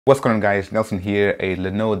What's going on, guys? Nelson here, a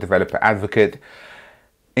Linode developer advocate.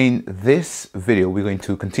 In this video, we're going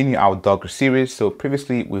to continue our Docker series. So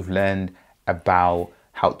previously we've learned about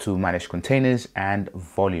how to manage containers and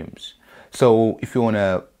volumes. So if you want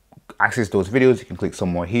to access those videos, you can click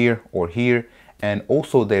somewhere here or here. And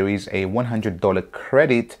also there is a $100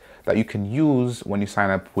 credit that you can use when you sign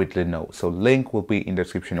up with Linode. So link will be in the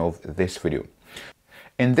description of this video.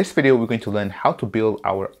 In this video, we're going to learn how to build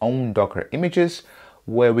our own Docker images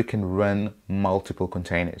where we can run multiple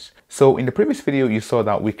containers. So in the previous video, you saw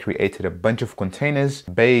that we created a bunch of containers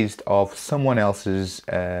based off someone else's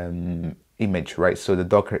image, right? So the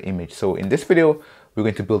Docker image. So in this video, we're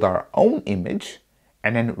going to build our own image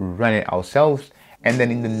and then run it ourselves. And then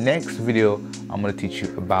in the next video, I'm going to teach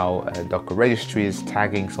you about Docker registries,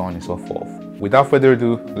 tagging, so on and so forth. Without further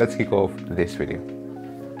ado, let's kick off this video.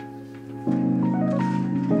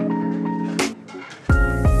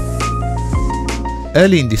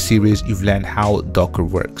 Early in this series, you've learned how Docker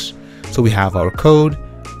works. So we have our code,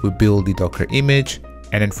 we build the Docker image,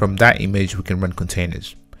 and then from that image, we can run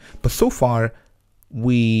containers. But so far,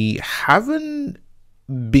 we haven't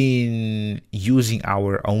been using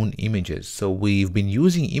our own images. So we've been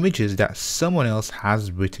using images that someone else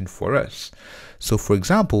has written for us. So for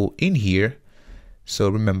example, in here, so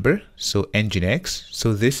remember, so Nginx,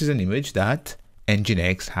 so this is an image that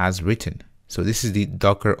Nginx has written. So this is the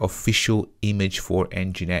Docker official image for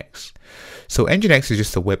Nginx. So Nginx is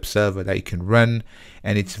just a web server that you can run,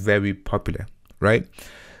 and it's very popular, right?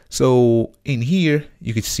 So in here,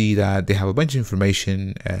 you can see that they have a bunch of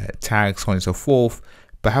information, tags, so on and so forth.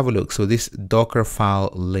 But have a look. So this Docker file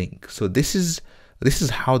link. So this is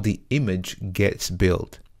how the image gets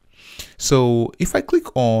built. So if I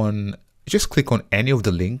just click on any of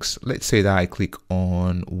the links, let's say that I click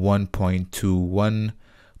on 1.21.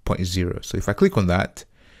 0. So if I click on that,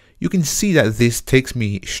 you can see that this takes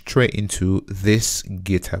me straight into this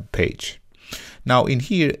GitHub page. Now in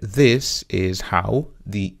here, this is how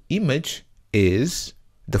the image is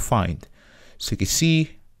defined. So you can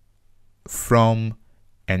see from,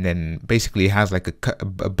 and then basically it has like a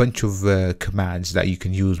bunch of commands that you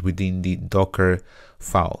can use within the Docker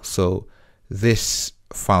file. So this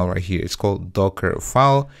file right here, it's called Docker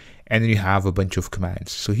file, and then you have a bunch of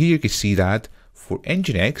commands. So here you can see that for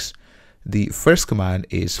Nginx, the first command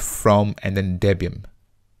is from and then debian,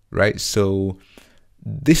 right? So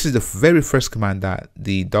this is the very first command that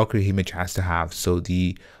the Docker image has to have. So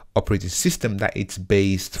the operating system that it's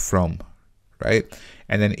based from, right?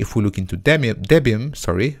 And then if we look into debian,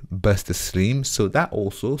 sorry, Buster Slim, so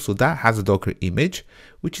that has a Docker image,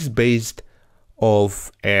 which is based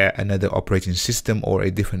off another operating system or a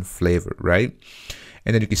different flavor, right?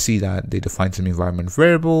 And then you can see that they define some environment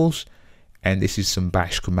variables. And this is some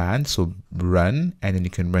bash commands, so run, and then you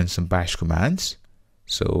can run some bash commands.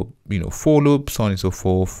 So, for loop, so on and so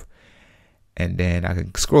forth. And then I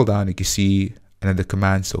can scroll down, you can see another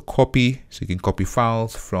command, so copy. So you can copy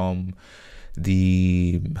files from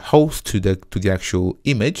the host to the actual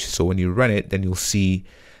image. So when you run it, then you'll see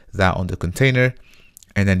that on the container.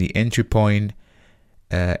 And then the entry point.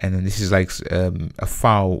 And then this is like a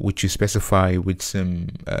file which you specify with some,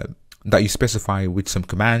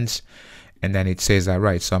 commands. And then it says that,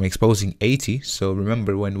 right, so I'm exposing 80. So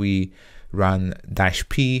remember when we ran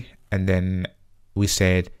 -p and then we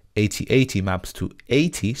said 8080 maps to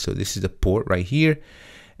 80. So this is the port right here.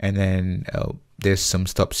 And then there's some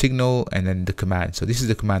stop signal and then the command. So this is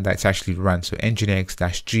the command that's actually run. So nginx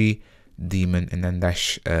 -g daemon and then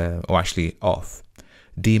off.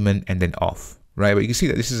 Daemon and then off, right? But you can see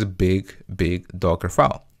that this is a big Docker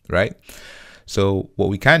file, right? So what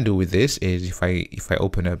we can do with this is if I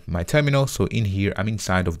open up my terminal, so in here, I'm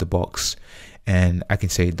inside of the box and I can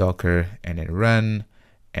say Docker and then run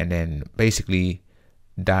and then basically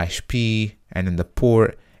 -p and then the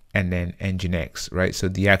port and then Nginx, right? So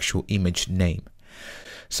the actual image name.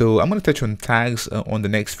 So I'm going to touch on tags on the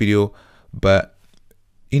next video, but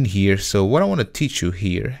in here, so what I want to teach you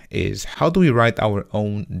here is how do we write our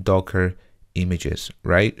own Docker images,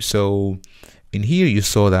 right? So in here, you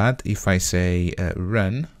saw that if I say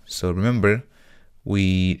run, so remember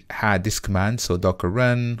we had this command, so Docker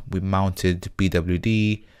run, we mounted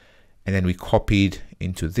pwd, and then we copied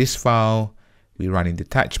into this file, we run in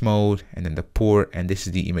detach mode, and then the port, and this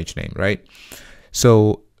is the image name, right?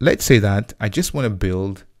 So let's say that I just want to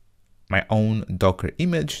build my own Docker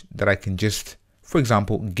image that I can just, for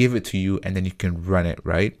example, give it to you, and then you can run it,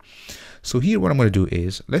 right? So here, what I'm going to do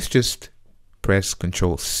is let's just press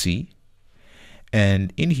Control-C.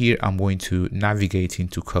 And in here, I'm going to navigate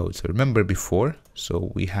into code. So remember before,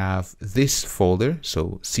 so we have this folder,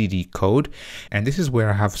 so cd code, and this is where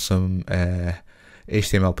I have some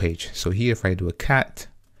HTML page. So here, if I do a cat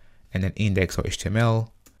and then index.html,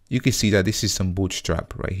 you can see that this is some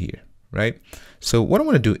bootstrap right here, right? So what I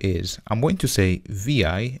want to do is I'm going to say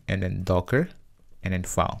vi and then docker and then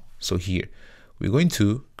file. So here we're going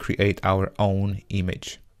to create our own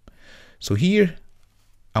image. So here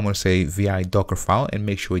I'm going to say vi docker file and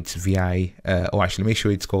make sure it's vi, or actually make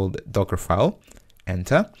sure it's called docker file.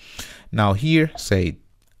 Enter. Now here say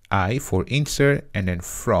I for insert and then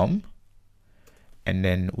from, and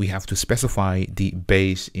then we have to specify the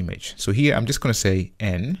base image. So here I'm just going to say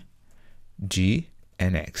n, g,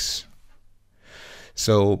 and x.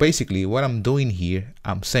 So basically what I'm doing here,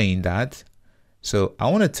 I'm saying that, so I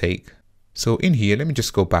want to take, so in here, let me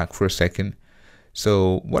just go back for a second.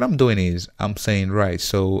 So what I'm doing is I'm saying, right,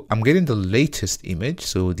 so I'm getting the latest image,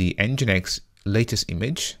 so the Nginx latest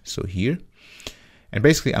image, so here, and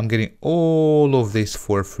basically I'm getting all of this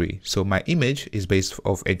for free. So my image is based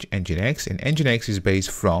off Nginx, and Nginx is based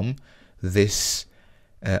from this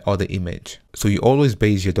other image. So you always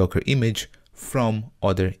base your Docker image from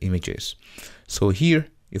other images. So here,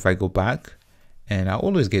 if I go back, and I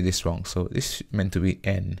always get this wrong, so this is meant to be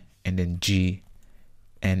N and then G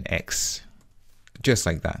and X, just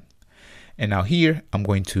like that. And now here I'm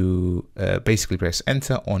going to basically press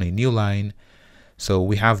enter on a new line. So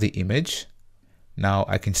we have the image. Now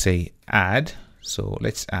I can say add. So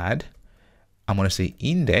let's add. I'm going to say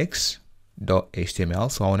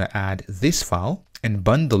index.html. So I want to add this file and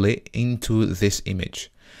bundle it into this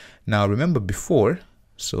image. Now remember before,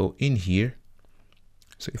 so in here,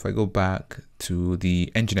 so if I go back to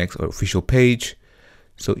the Nginx official page,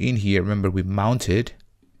 so in here, remember we mounted,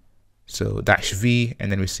 so -v,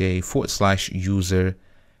 and then we say /user,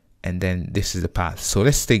 and then this is the path. So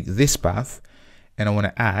let's take this path, and I want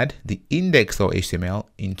to add the index.html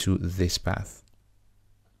into this path.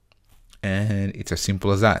 And it's as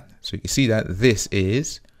simple as that. So you can see that this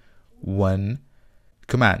is one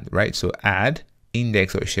command, right? So add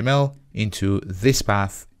index.html into this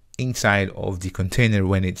path inside of the container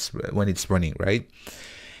when it's running, right?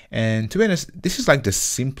 And to be honest, this is like the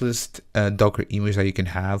simplest Docker image that you can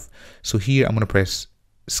have. So here I'm going to press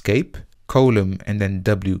escape, column, and then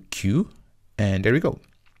WQ, and there we go.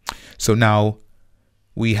 So now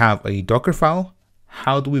we have a Docker file.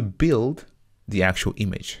 How do we build the actual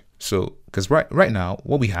image? So because right now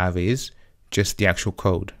what we have is just the actual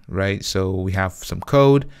code, right? So we have some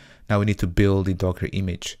code. Now we need to build the Docker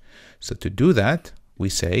image. So to do that, we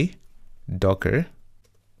say docker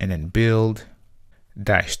and then build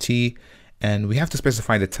 -t, and we have to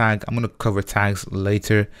specify the tag. I'm going to cover tags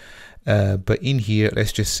later, but in here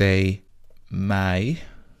let's just say my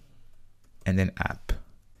and then app,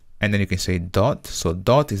 and then you can say dot. So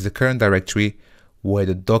dot is the current directory where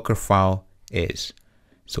the Docker file is.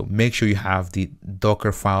 So make sure you have the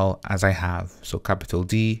Docker file as I have, so capital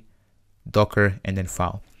D, Docker, and then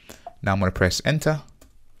file. Now I'm going to press enter.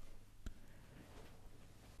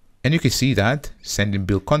 And you can see that sending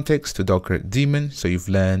build context to Docker daemon. So you've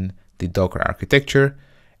learned the Docker architecture,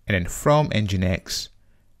 and then from Nginx,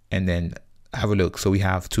 and then have a look. So we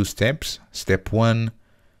have two steps. Step 1,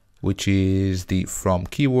 which is the from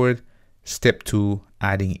keyword. Step 2,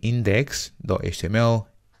 adding index.html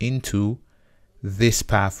into this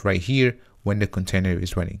path right here when the container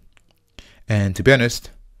is running. And to be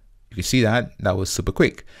honest, you can see that was super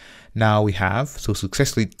quick. Now we have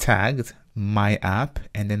successfully tagged my app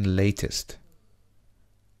and then latest,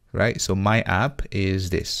 right? So my app is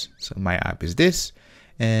this. So my app is this.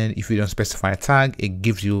 And if you don't specify a tag, it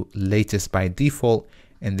gives you latest by default.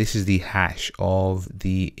 And this is the hash of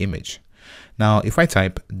the image. Now, if I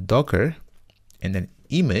type docker and then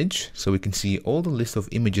image, so we can see all the list of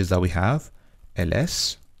images that we have,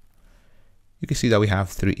 ls, you can see that we have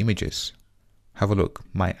 3 images. Have a look,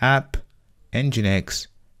 my app, Nginx,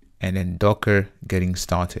 and then Docker getting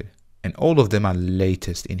started. And all of them are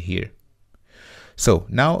latest in here. So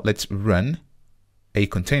now let's run a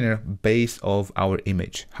container based off our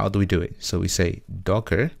image. How do we do it? So we say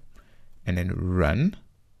docker and then run.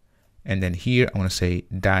 And then here I want to say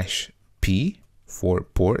 -p for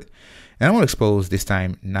port. And I want to expose this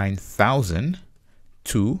time 9000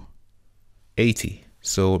 to 80.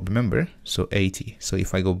 So remember, so 80. So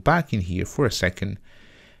if I go back in here for a second,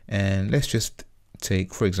 and let's just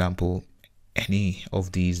take, for example, any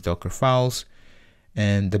of these Docker files,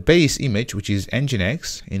 and the base image, which is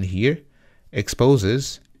Nginx in here,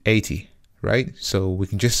 exposes 80, right? So we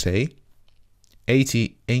can just say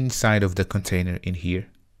 80 inside of the container in here.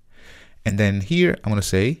 And then here I'm going to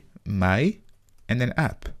say my and then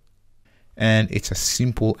app. And it's as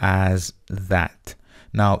simple as that.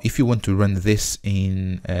 Now, if you want to run this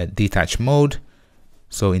in detached mode,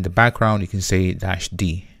 So in the background, you can say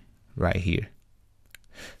 -d right here.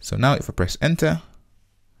 So now if I press enter,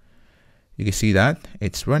 you can see that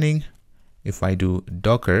it's running. If I do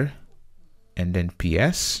docker and then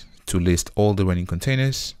ps to list all the running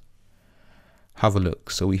containers, have a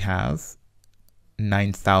look. So we have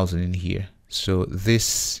 9,000 in here. So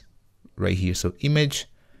this right here, so image,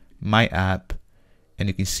 my app, and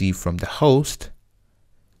you can see from the host,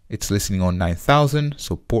 it's listening on 9,000.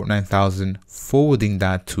 So port 9,000, forwarding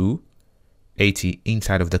that to 80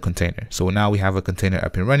 inside of the container. So now we have a container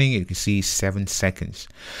up and running. You can see 7 seconds.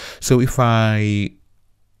 So if I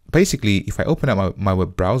open up my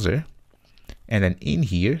web browser, and then in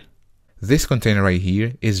here, this container right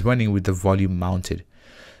here is running with the volume mounted.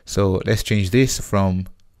 So let's change this from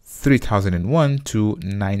 3001 to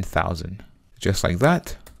 9,000, just like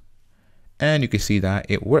that. And you can see that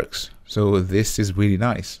it works. So this is really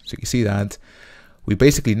nice. So you can see that we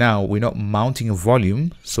basically now, we're not mounting a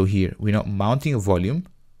volume. So here, we're not mounting a volume.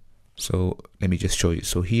 So let me just show you.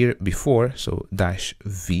 So here before, so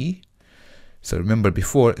 -v. So remember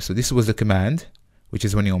before, so this was the command, which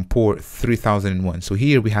is running on port 3001. So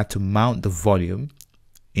here we had to mount the volume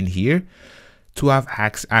in here to have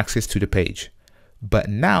access to the page. But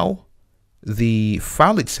now the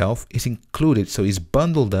file itself is included. So it's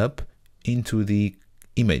bundled up into the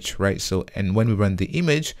image, right? So, and when we run the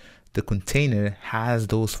image, the container has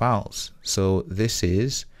those files. So this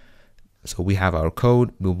is, so we have our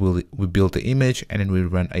code, we build the image, and then we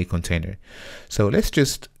run a container. So let's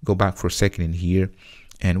just go back for a second in here.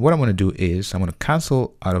 And what I'm going to do is I'm going to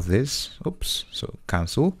cancel out of this. Oops. So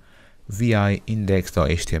cancel vi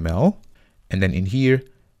index.html. And then in here,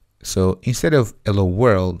 so instead of hello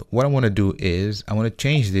world, what I want to do is I want to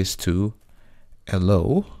change this to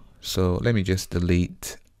hello. So let me just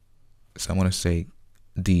delete. So I'm going to say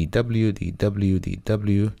dw,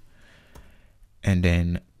 and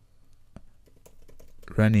then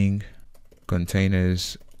running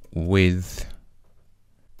containers with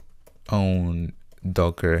own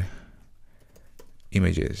Docker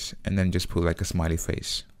images, and then just put like a smiley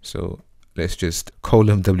face. So let's just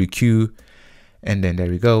colon WQ, and then there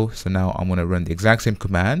we go. So now I'm going to run the exact same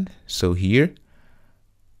command. So here,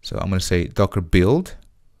 so I'm going to say docker build.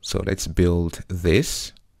 So let's build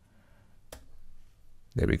this.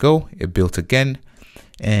 There we go. It built again.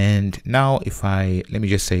 And now if let me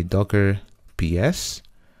just say docker ps,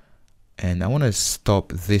 and I want to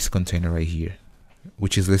stop this container right here,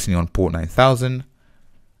 which is listening on port 9,000.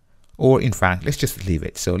 Or in fact, let's just leave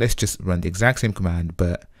it. So let's just run the exact same command,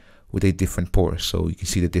 but with a different port. So you can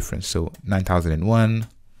see the difference. So 9,001,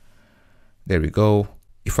 there we go.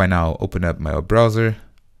 If I now open up my web browser,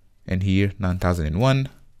 and here 9,001,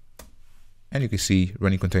 and you can see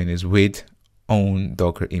running containers with own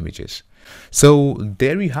Docker images. So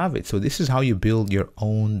there you have it. So this is how you build your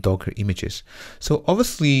own Docker images. So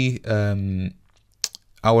obviously,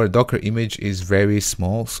 our Docker image is very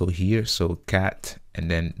small. So here, so cat and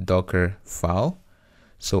then Docker file.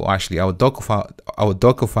 So actually our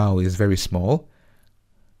Docker file is very small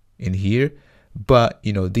in here, but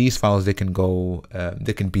you know, these files, they can go,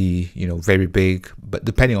 they can be, you know, very big, but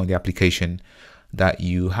depending on the application that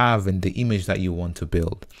you have and the image that you want to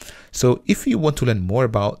build. So if you want to learn more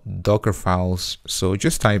about Docker files, so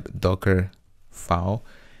just type Docker file,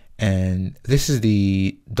 and this is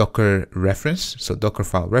the Docker reference. So Docker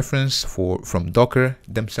file reference from Docker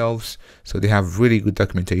themselves. So they have really good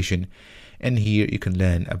documentation. And here you can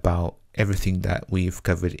learn about everything that we've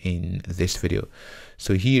covered in this video.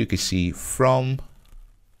 So here you can see from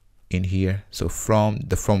in here. So from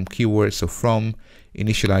keyword. So from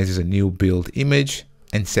initializes a new build image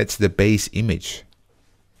and sets the base image,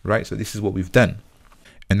 right? So this is what we've done.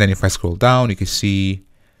 And then if I scroll down, you can see,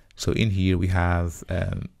 so in here we have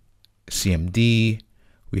CMD,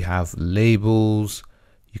 we have labels,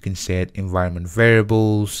 you can set environment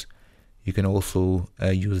variables, you can also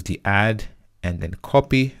use the add and then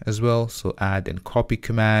copy as well. So add and copy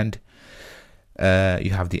command.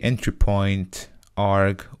 You have the entry point,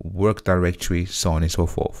 arg, work directory, so on and so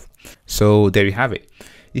forth. So there you have it.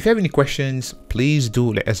 If you have any questions, please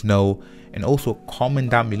do let us know, and also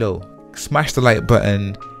comment down below. Smash the like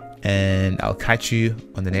button, and I'll catch you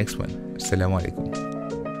on the next one. Assalamu alaikum.